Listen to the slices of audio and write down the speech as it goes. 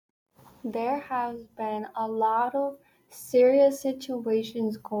There has been a lot of serious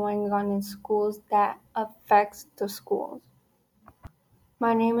situations going on in schools that affects the schools.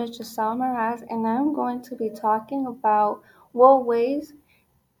 My name is Giselle and I'm going to be talking about what ways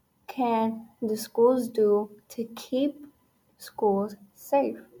can the schools do to keep schools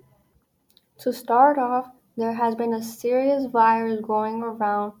safe. To start off, there has been a serious virus going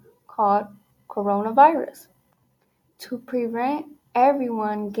around called coronavirus. To prevent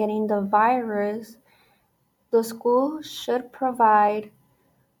everyone getting the virus, the school should provide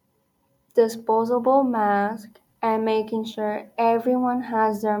disposable masks and making sure everyone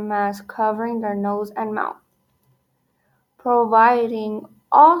has their mask covering their nose and mouth. Providing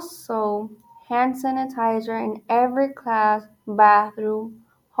also hand sanitizer in every class, bathroom,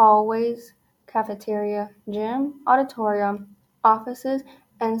 hallways, cafeteria, gym, auditorium, offices,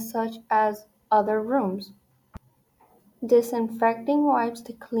 and such as other rooms. Disinfecting wipes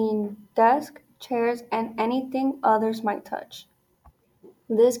to clean desks, chairs, and anything others might touch.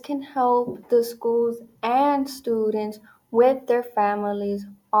 This can help the schools and students with their families,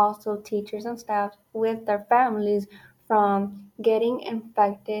 also teachers and staff with their families from getting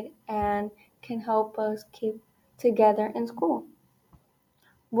infected and can help us keep together in school.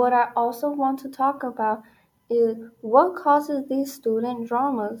 What I also want to talk about is what causes these student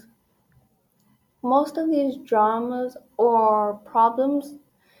dramas. Most of these dramas or problems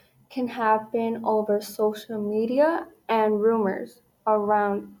can happen over social media and rumors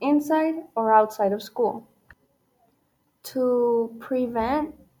around inside or outside of school. To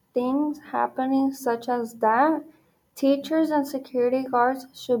prevent things happening such as that, teachers and security guards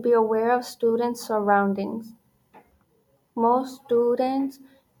should be aware of students' surroundings. Most students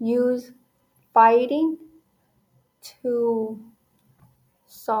use fighting to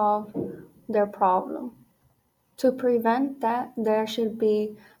solve their problem. To prevent that, there should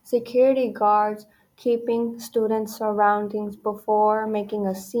be security guards keeping students' surroundings before making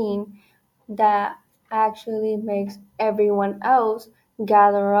a scene that actually makes everyone else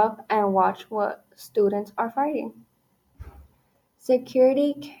gather up and watch what students are fighting.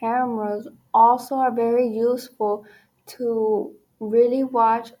 Security cameras also are very useful to really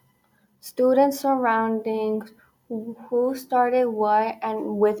watch students' surroundings, who started what,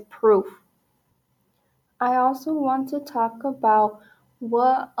 and with proof. I also want to talk about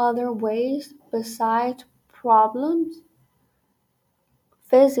what other ways besides problems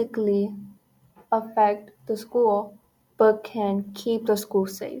physically affect the school but can keep the school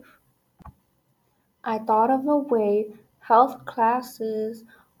safe. I thought of a way health classes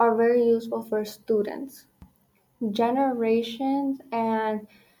are very useful for students. Generations and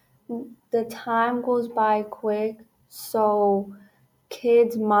the time goes by quick, so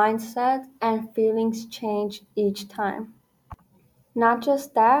kids' mindsets and feelings change each time. Not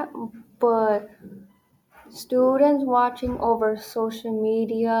just that, but students watching over social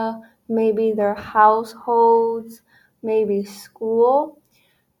media, maybe their households, maybe school,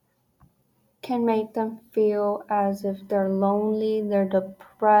 can make them feel as if they're lonely, they're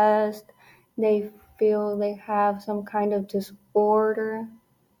depressed, they feel they have some kind of disorder.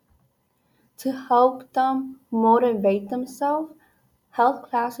 To help them motivate themselves, health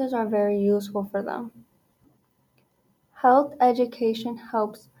classes are very useful for them. Health education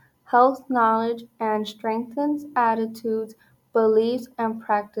helps health knowledge and strengthens attitudes, beliefs, and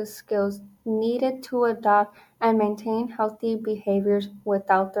practice skills needed to adopt and maintain healthy behaviors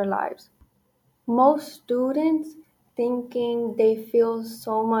without their lives. Most students thinking they feel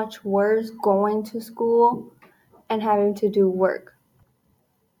so much worse going to school and having to do work.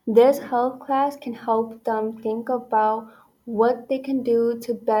 This health class can help them think about what they can do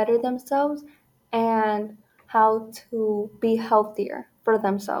to better themselves and how to be healthier for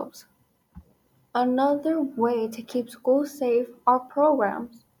themselves. Another way to keep school safe are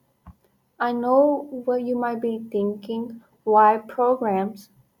programs. I know what you might be thinking, why programs?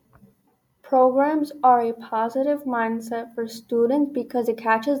 Programs are a positive mindset for students because it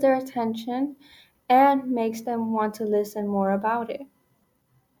catches their attention and makes them want to listen more about it.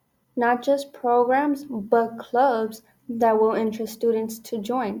 Not just programs, but clubs that will interest students to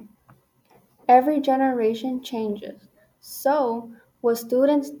join. Every generation changes. So, what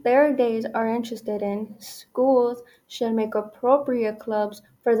students their days are interested in, schools should make appropriate clubs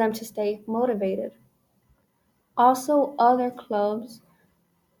for them to stay motivated. Also, other clubs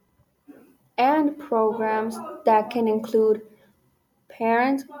and programs that can include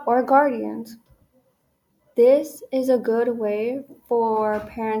parents or guardians. This is a good way for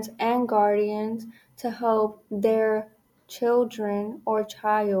parents and guardians to help their children or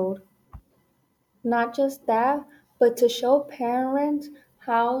child. Not just that, but to show parents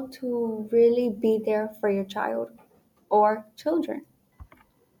how to really be there for your child or children.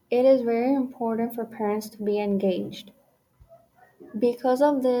 It is very important for parents to be engaged. Because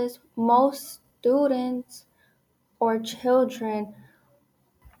of this, most students or children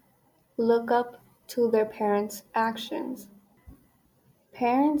look up to their parents' actions.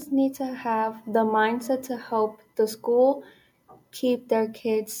 Parents need to have the mindset to help the school keep their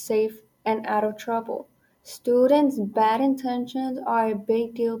kids safe and out of trouble. Students' bad intentions are a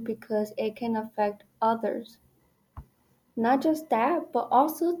big deal because it can affect others. Not just that, but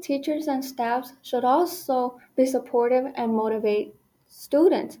also teachers and staffs should also be supportive and motivate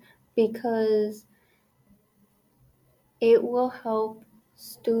students because it will help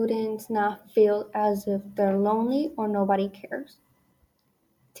students not feel as if they're lonely or nobody cares.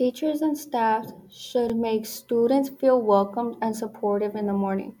 Teachers and staff should make students feel welcomed and supportive in the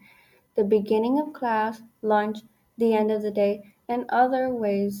morning, the beginning of class, lunch, the end of the day, and other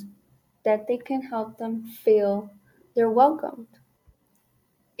ways that they can help them feel they're welcomed.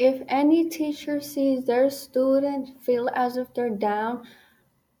 If any teacher sees their student feel as if they're down,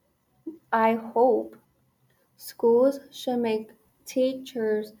 I hope schools should make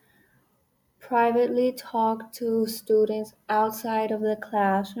teachers privately talk to students outside of the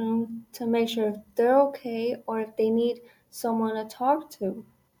classroom to make sure if they're okay or if they need someone to talk to.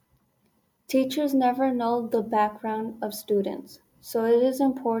 Teachers never know the background of students, so it is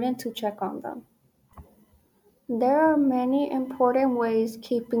important to check on them. There are many important ways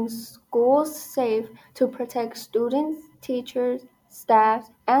keeping schools safe to protect students, teachers, staff,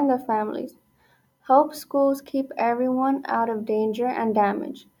 and their families. Help schools keep everyone out of danger and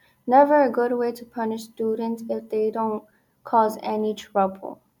damage. Never a good way to punish students if they don't cause any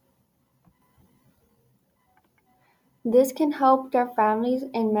trouble. This can help their families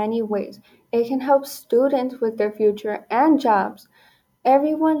in many ways. It can help students with their future and jobs.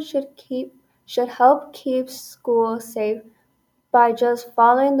 Everyone should help keep schools safe by just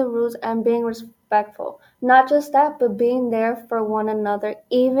following the rules and being respectful. Not just that, but being there for one another.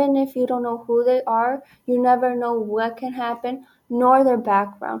 Even if you don't know who they are, you never know what can happen, nor their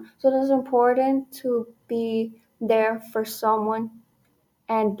background. So it is important to be there for someone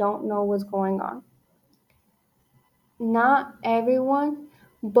and don't know what's going on. Not everyone,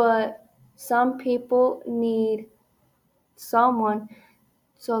 but some people need someone.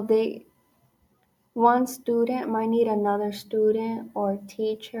 So one student might need another student or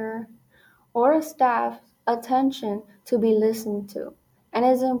teacher or a staff attention to be listened to, and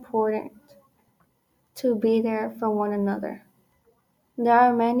it's important to be there for one another. There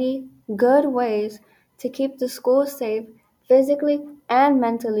are many good ways to keep the school safe physically and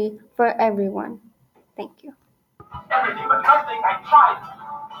mentally for everyone. Thank you. Everything but nothing I tried.